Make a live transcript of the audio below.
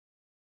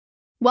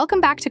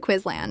Welcome back to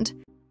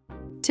Quizland.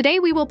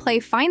 Today we will play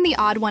Find the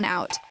Odd One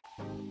Out,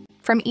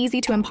 from easy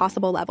to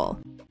impossible level.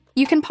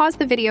 You can pause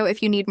the video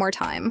if you need more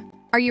time.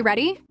 Are you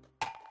ready?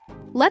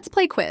 Let's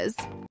play quiz.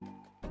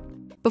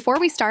 Before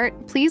we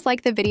start, please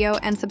like the video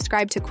and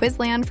subscribe to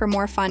Quizland for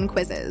more fun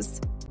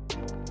quizzes.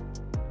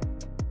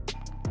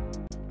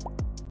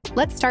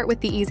 Let's start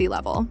with the easy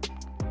level.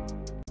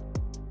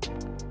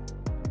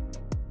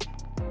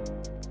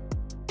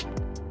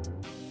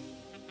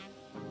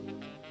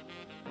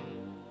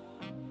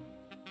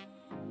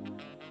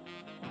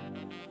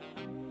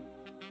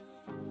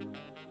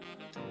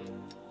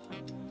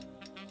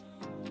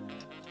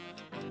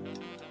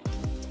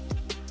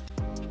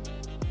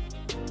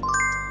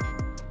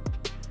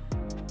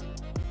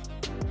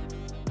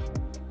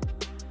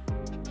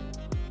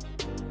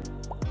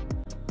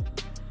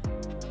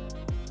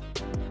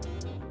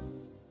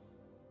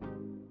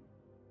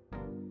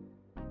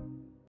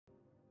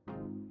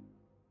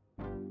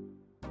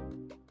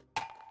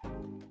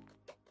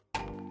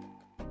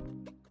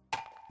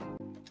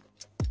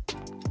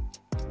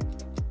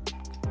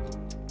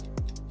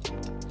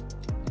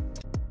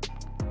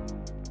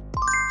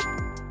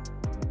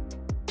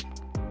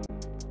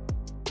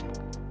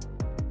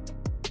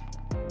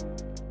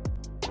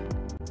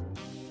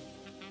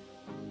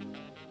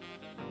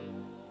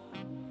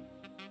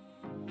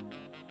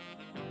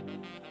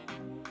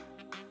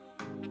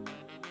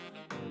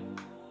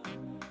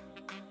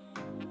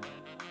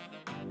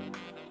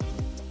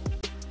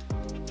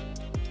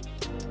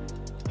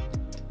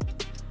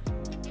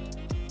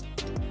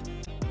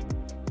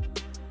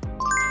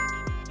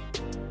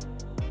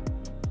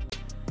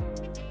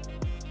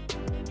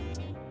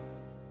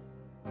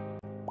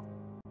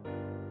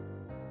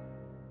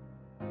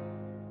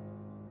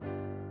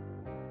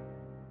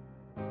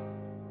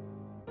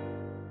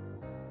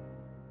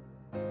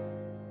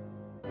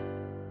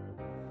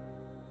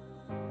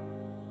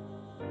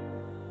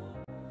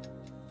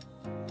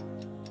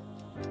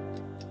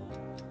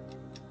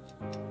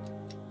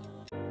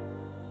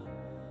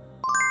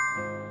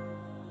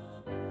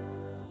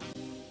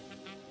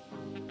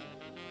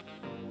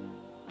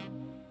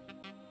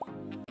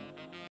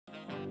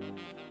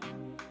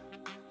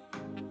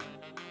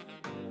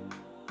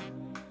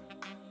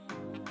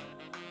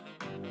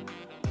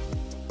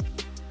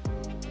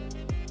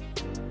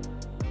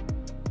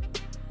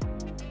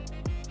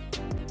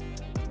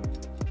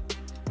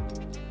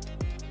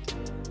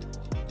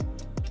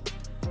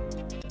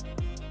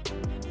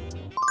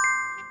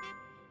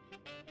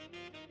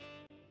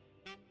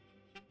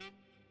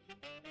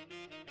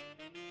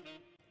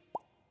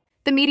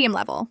 The medium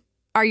level.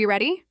 Are you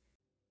ready?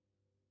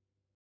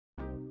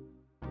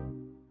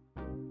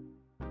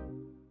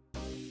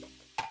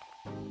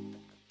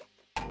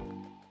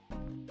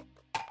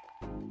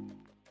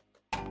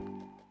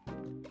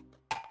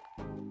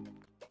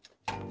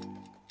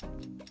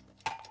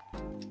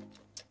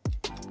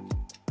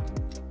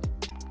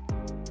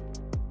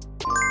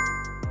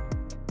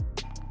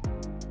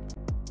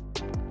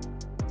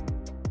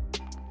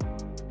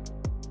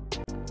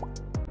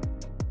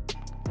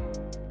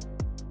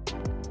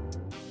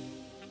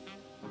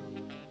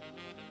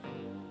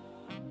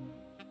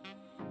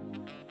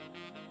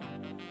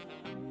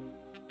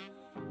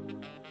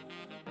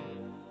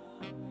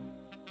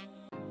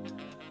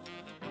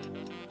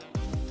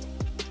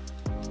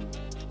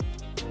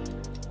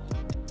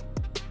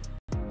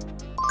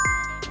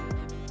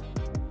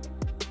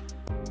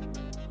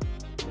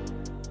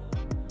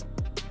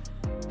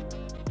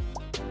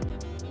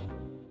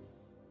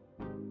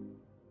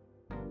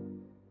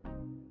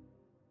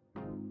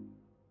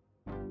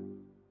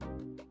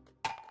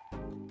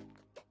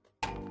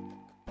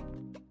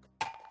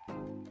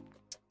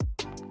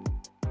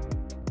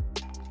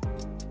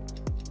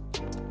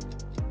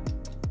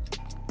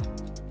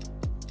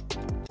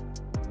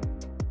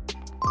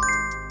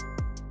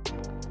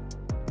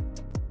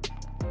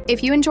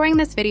 If you're enjoying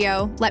this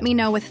video, let me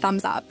know with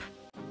thumbs up.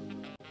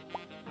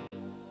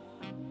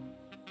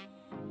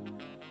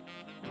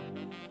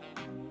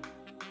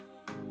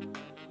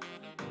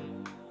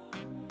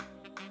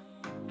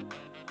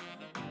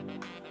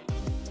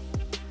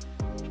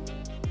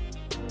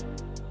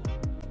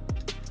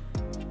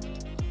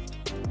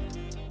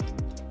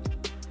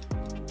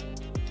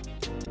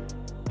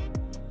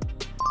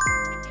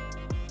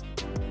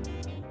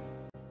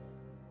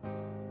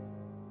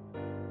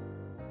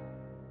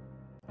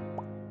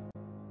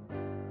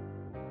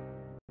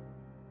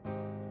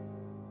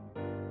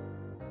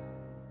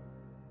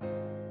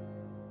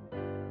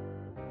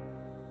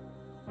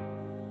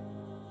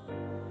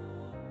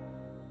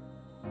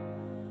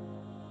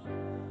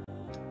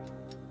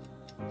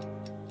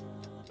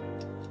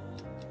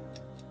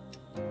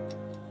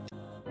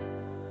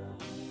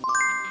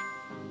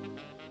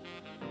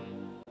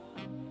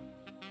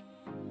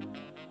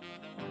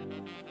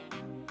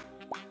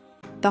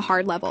 The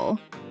hard level.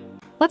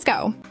 Let's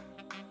go.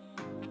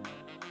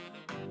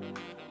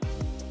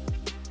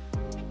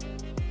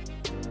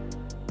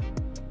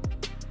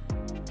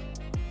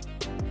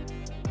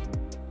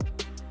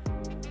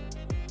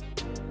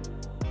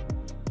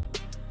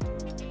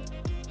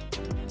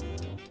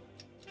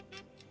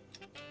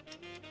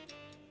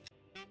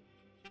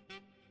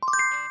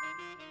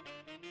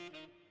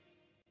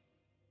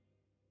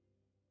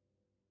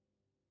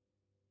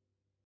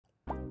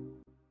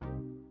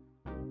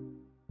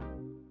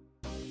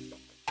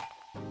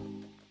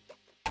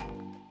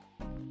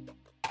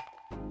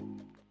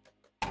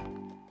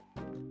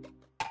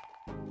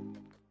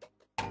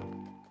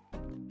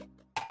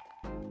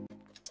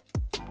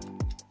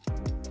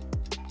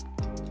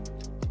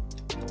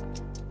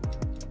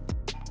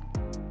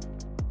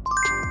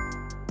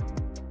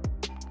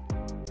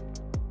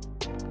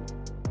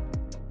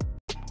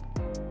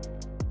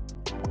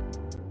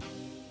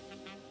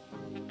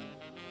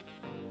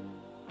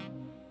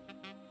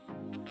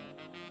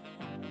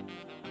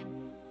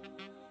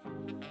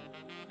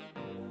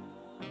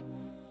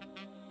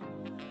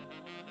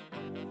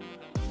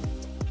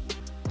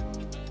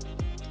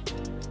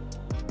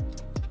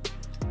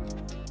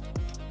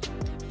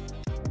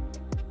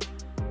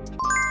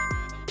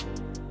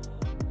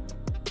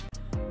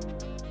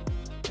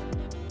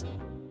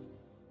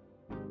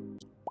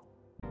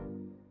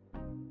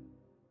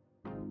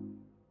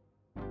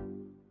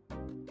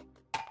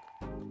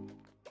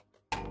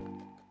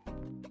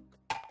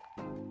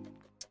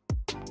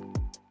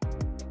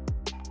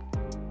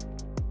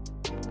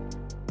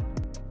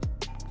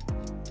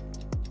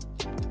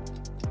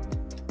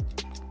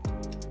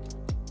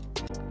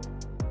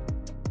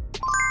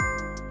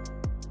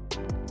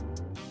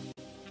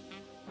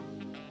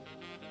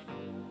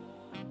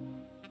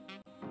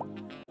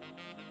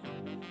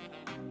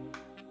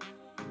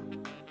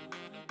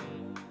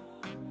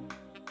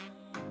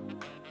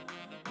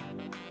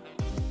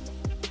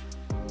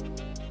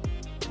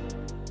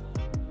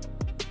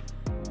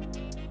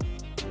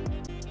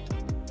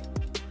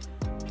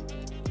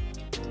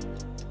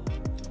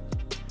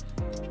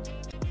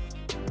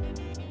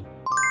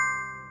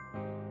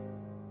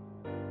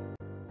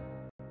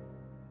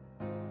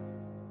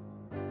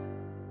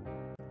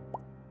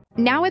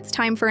 Now it's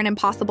time for an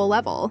impossible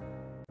level.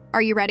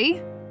 Are you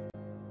ready?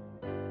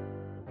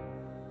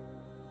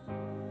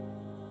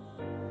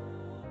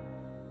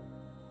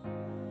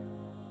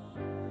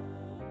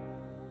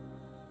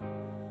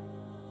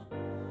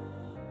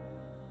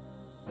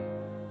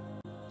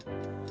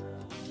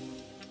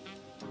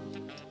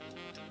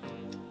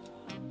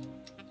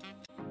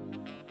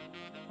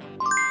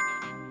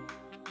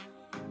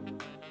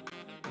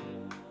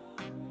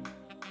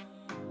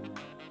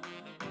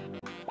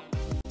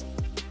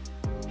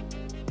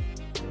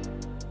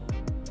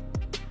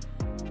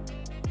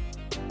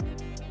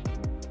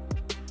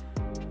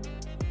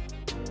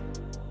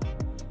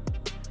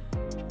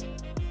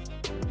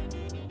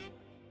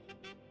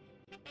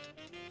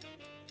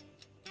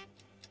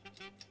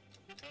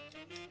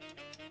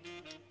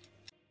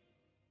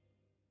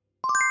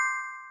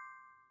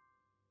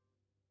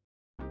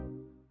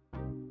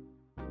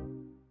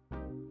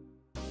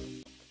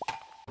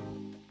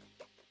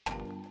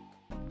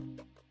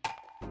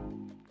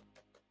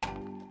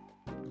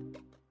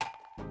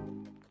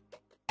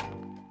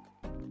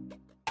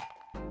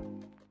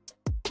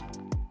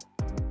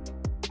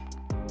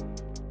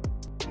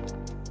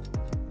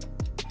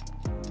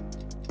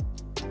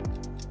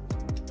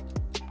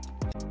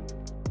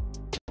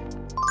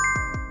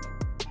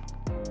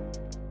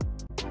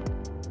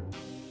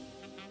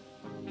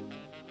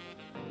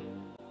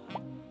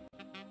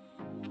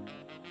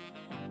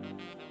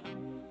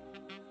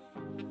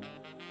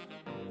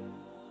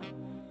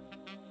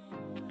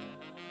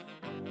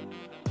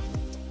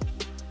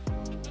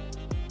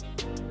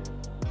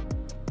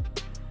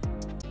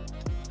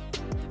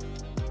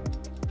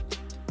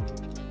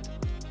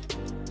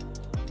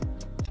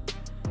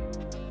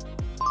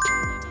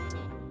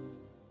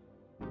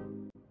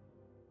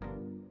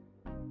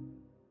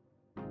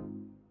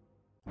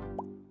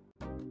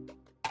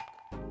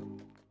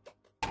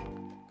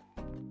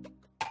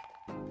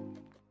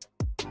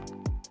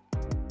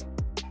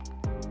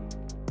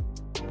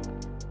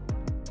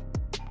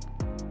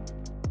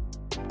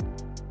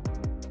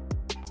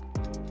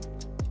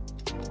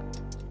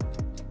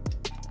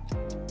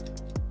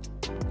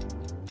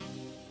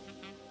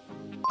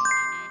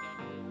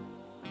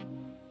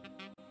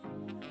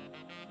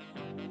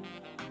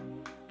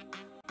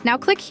 Now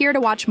click here to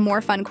watch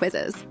more fun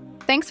quizzes.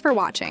 Thanks for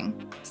watching.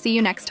 See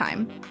you next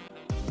time.